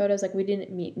party photos. Like, we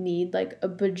didn't need like a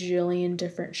bajillion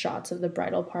different shots of the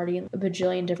bridal party and a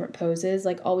bajillion different poses.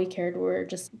 Like, all we cared were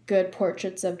just good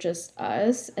portraits of just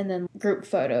us, and then group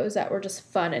photos that were just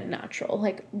fun and natural.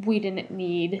 Like, we didn't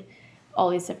need all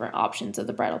these different options of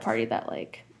the bridal party that,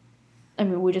 like, I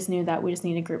mean, we just knew that we just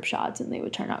needed group shots and they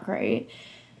would turn out great.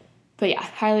 But yeah,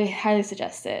 highly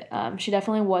suggest it. She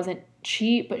definitely wasn't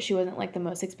cheap, but she wasn't like the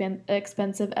most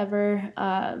expensive ever.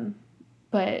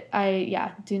 But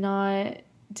do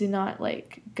not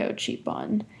like go cheap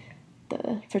on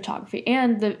the photography,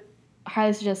 and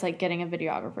highly suggest like getting a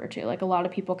videographer too. Like, a lot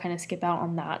of people kind of skip out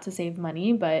on that to save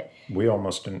money, but we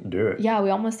almost didn't do it. Yeah,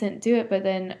 we almost didn't do it. But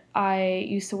then I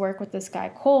used to work with this guy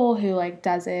Cole who like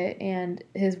does it, and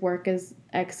his work is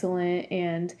excellent,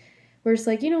 and we're just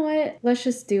like, you know what, let's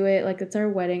just do it. Like, it's our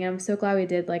wedding, and I'm so glad we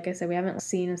did. Like I said, we haven't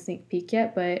seen a sneak peek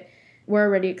yet, but we're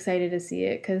already excited to see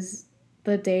it because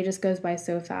the day just goes by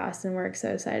so fast, and we're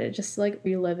so excited just to like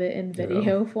relive it in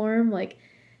video form. Like,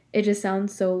 it just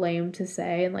sounds so lame to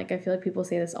say, and like I feel like people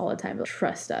say this all the time, but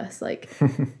trust us, like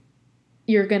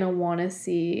you're gonna want to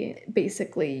see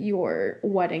basically your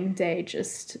wedding day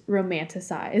just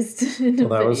romanticized in a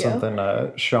video. Was something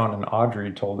Sean and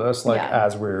Audrey told us, like,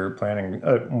 as we were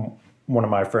planning. One of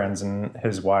my friends and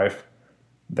his wife,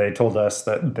 they told us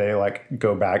that they like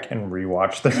go back and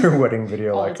rewatch their wedding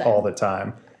video all the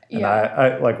time. And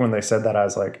I like, when they said that, I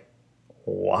was like,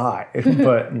 why?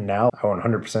 But now I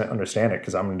 100% understand it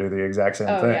because I'm gonna do the exact same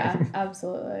thing. Yeah,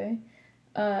 absolutely.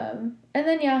 And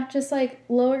then just like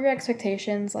lower your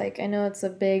expectations. Like, I know it's a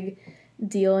big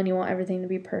deal and you want everything to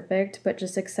be perfect, but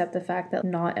just accept the fact that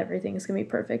not everything is gonna be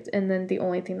perfect. And then the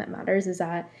only thing that matters is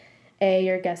that A,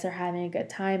 your guests are having a good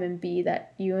time, and B,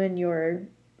 that you and your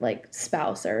like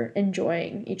spouse are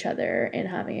enjoying each other and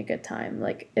having a good time.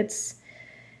 Like, it's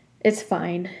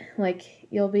fine. Like,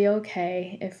 you'll be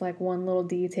okay if like one little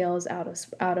detail is out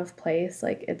of place.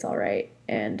 Like, it's all right.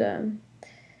 And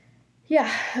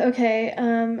okay.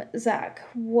 Zach,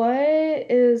 what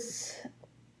is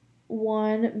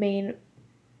one main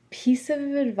piece of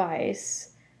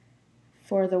advice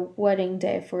for the wedding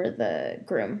day for the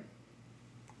groom?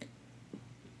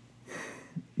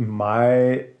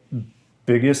 My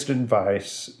biggest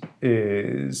advice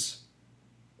is,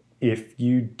 if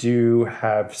you do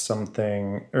have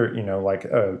something, or, you know, like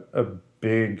a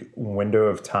big window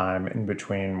of time in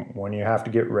between when you have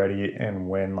to get ready and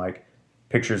when like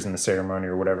pictures in the ceremony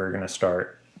or whatever are going to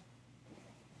start,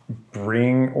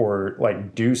 bring or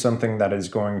like do something that is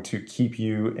going to keep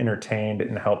you entertained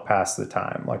and help pass the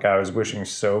time. Like, I was wishing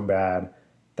so bad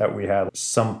that we had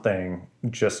something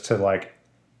just to like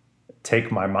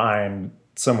take my mind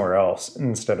somewhere else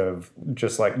instead of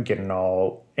just like getting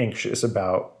all anxious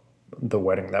about the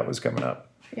wedding that was coming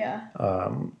up. Yeah.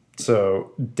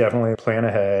 So definitely plan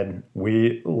ahead.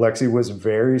 Lexi was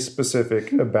very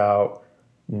specific about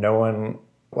no one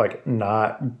like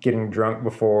not getting drunk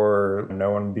before,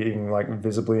 no one being like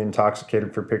visibly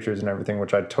intoxicated for pictures and everything,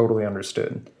 which I totally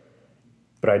understood.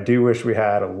 But I do wish we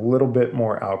had a little bit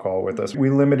more alcohol with us. We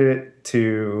limited it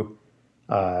to,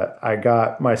 I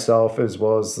got myself as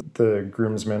well as the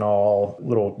groomsmen all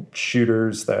little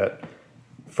shooters that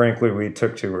frankly we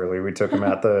took too early. We took them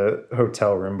at the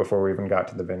hotel room before we even got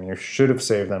to the venue. Should have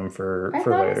saved them for I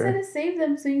thought later. I said to save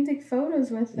them so you can take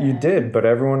photos with them. You did, but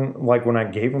everyone, like when I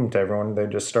gave them to everyone, they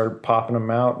just started popping them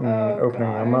out and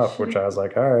opening them up, which I was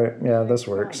like, all right, yeah, this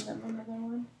works.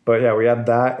 But yeah, we had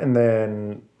that, and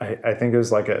then I think it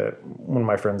was like one of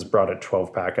my friends brought a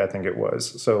 12-pack, I think it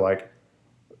was. So like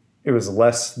it was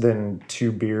less than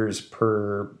 2 beers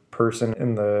per person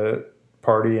in the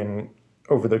party, and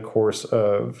over the course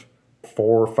of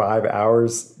 4 or 5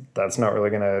 hours, that's not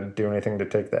really going to do anything to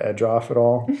take the edge off at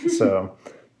all. So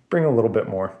bring a little bit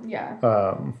more. Yeah.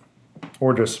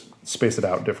 Or just space it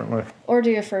out differently. Or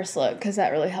do a first look, because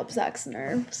that really helps Zach's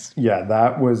nerves. Yeah,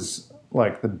 that was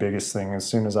like the biggest thing. As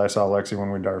soon as I saw Lexi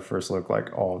when we did our first look,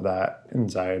 like all of that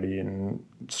anxiety and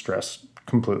stress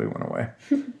completely went away.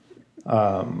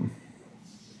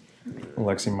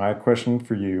 Lexi, my question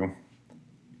for you,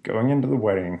 going into the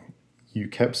wedding, you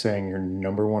kept saying your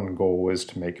number one goal was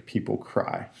to make people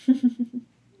cry.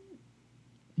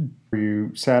 Were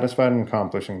you satisfied in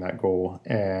accomplishing that goal?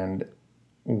 And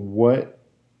what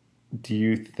do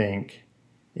you think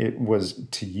it was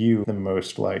to you the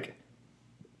most like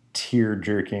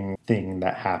tear-jerking thing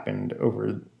that happened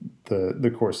over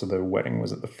the course of the wedding?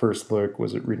 Was it the first look?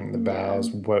 Was it reading the vows?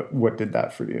 What did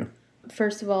that for you?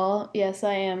 First of all, yes,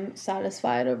 I am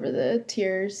satisfied over the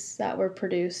tears that were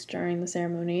produced during the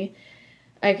ceremony.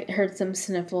 I heard some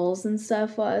sniffles and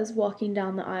stuff while I was walking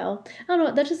down the aisle. I don't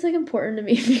know, that's just like important to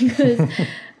me because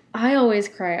I always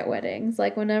cry at weddings.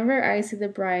 Like whenever I see the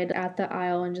bride at the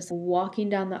aisle and just walking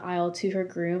down the aisle to her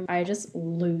groom, I just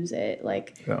lose it.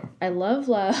 Like I love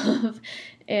love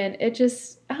and it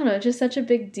just, I don't know, it's just such a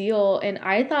big deal. And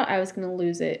I thought I was going to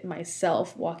lose it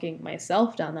myself, walking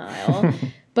myself down the aisle,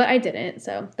 but I didn't.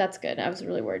 So that's good. I was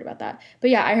really worried about that.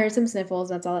 But yeah, I heard some sniffles.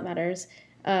 That's all that matters.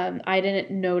 I didn't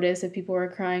notice if people were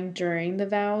crying during the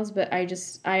vows, but I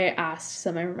asked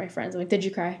some of my friends, I'm like, did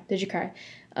you cry? Did you cry?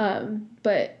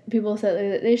 But people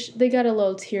said that they got a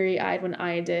little teary-eyed when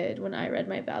I read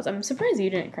my vows. I'm surprised you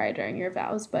didn't cry during your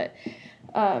vows, but,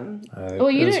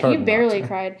 you barely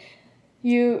cried.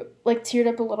 You like teared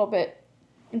up a little bit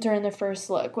during the first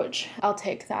look, which I'll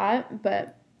take that,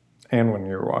 but. And when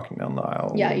you were walking down the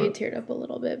aisle. Yeah, you teared up a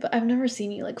little bit, but I've never seen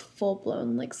you like full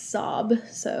blown like sob,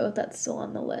 so that's still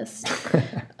on the list.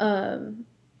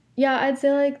 Yeah, I'd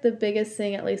say like the biggest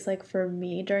thing, at least like for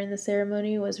me during the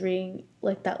ceremony, was reading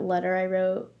like that letter I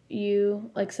wrote you.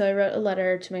 Like, so I wrote a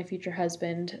letter to my future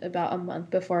husband about a month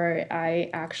before I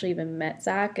actually even met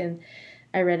Zach, and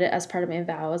I read it as part of my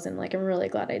vows, and like I'm really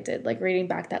glad I did. Like reading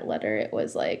back that letter, it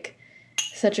was like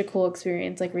such a cool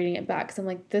experience, like reading it back, because I'm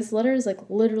like, this letter is like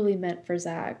literally meant for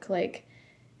Zach. Like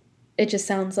it just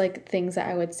sounds like things that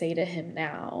I would say to him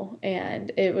now,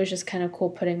 and it was just kind of cool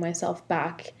putting myself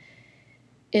back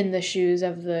in the shoes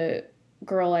of the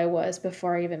girl I was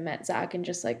before I even met Zach, and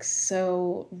just like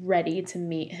so ready to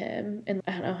meet him. And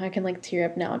I don't know, I can like tear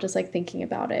up now just like thinking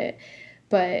about it,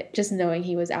 but just knowing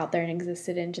he was out there and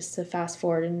existed, and just to fast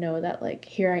forward and know that like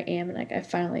here I am and like I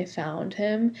finally found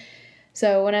him.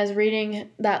 So when I was reading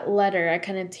that letter, I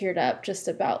kind of teared up just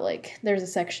about like, there's a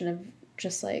section of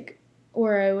just like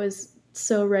where I was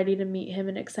so ready to meet him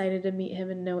and excited to meet him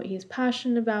and know what he's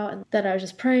passionate about, and that I was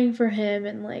just praying for him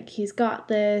and like he's got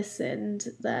this, and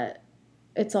that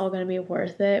it's all going to be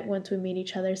worth it once we meet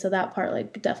each other. So that part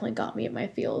like definitely got me in my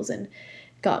feels and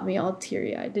got me all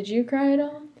teary-eyed. Did you cry at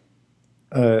all?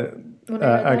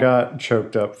 I got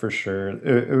choked up for sure.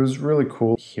 It was really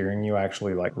cool hearing you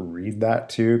actually like read that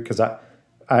too, because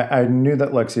I knew that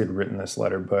Lexi had written this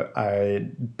letter, but I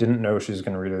didn't know she was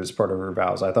going to read it as part of her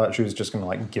vows. I thought she was just going to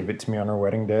like give it to me on her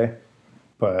wedding day.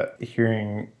 But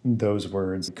hearing those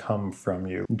words come from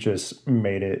you just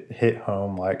made it hit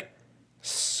home like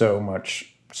so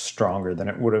much stronger than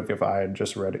it would have if I had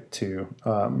just read it too.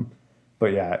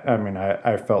 But yeah, I mean,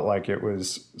 I felt like it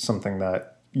was something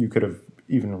that you could have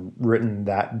even written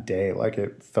that day. Like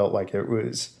it felt like it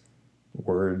was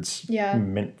words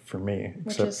meant for me,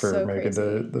 except for so maybe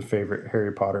the favorite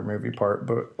Harry Potter movie part.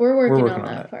 But we're working on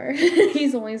that part.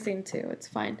 He's only seen 2. It's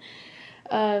fine.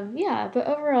 Yeah, but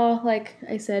overall, like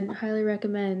I said, highly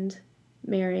recommend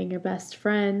marrying your best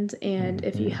friend. And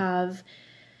if you have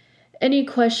any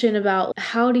question about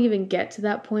how to even get to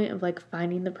that point of like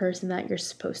finding the person that you're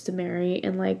supposed to marry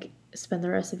and like spend the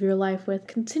rest of your life with,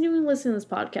 continuing listening to this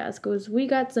podcast because we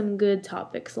got some good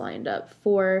topics lined up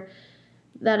for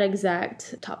that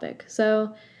exact topic.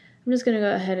 So I'm just gonna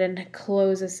go ahead and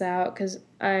close this out because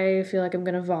I feel like I'm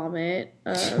gonna vomit.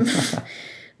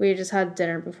 We just had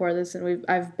dinner before this, and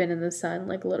I've been in the sun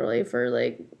like literally for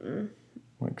like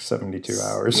 72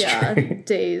 hours yeah straight.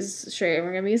 days straight.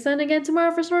 We're gonna be sun again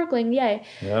tomorrow for snorkeling. Yay!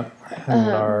 Yeah.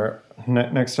 And our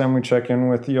next time we check in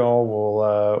with y'all,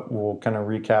 we'll kind of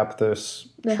recap this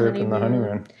trip and the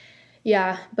honeymoon.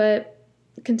 Yeah, but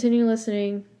continue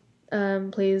listening.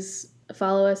 Please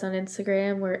follow us on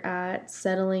Instagram. We're at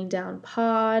Settling Down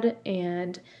Pod,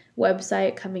 and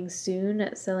website coming soon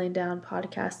at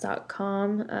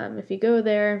settlingdownpodcast.com. If you go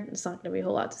there, it's not going to be a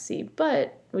whole lot to see,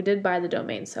 but we did buy the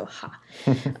domain, so ha.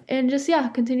 And just, yeah,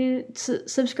 continue to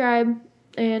subscribe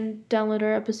and download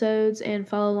our episodes and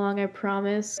follow along. I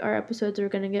promise our episodes are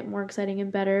going to get more exciting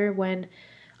and better when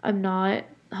I'm not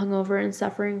hungover and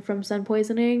suffering from sun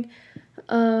poisoning.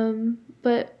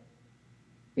 But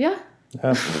yeah.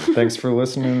 Yeah. Thanks for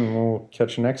listening, and we'll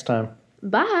catch you next time.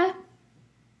 Bye.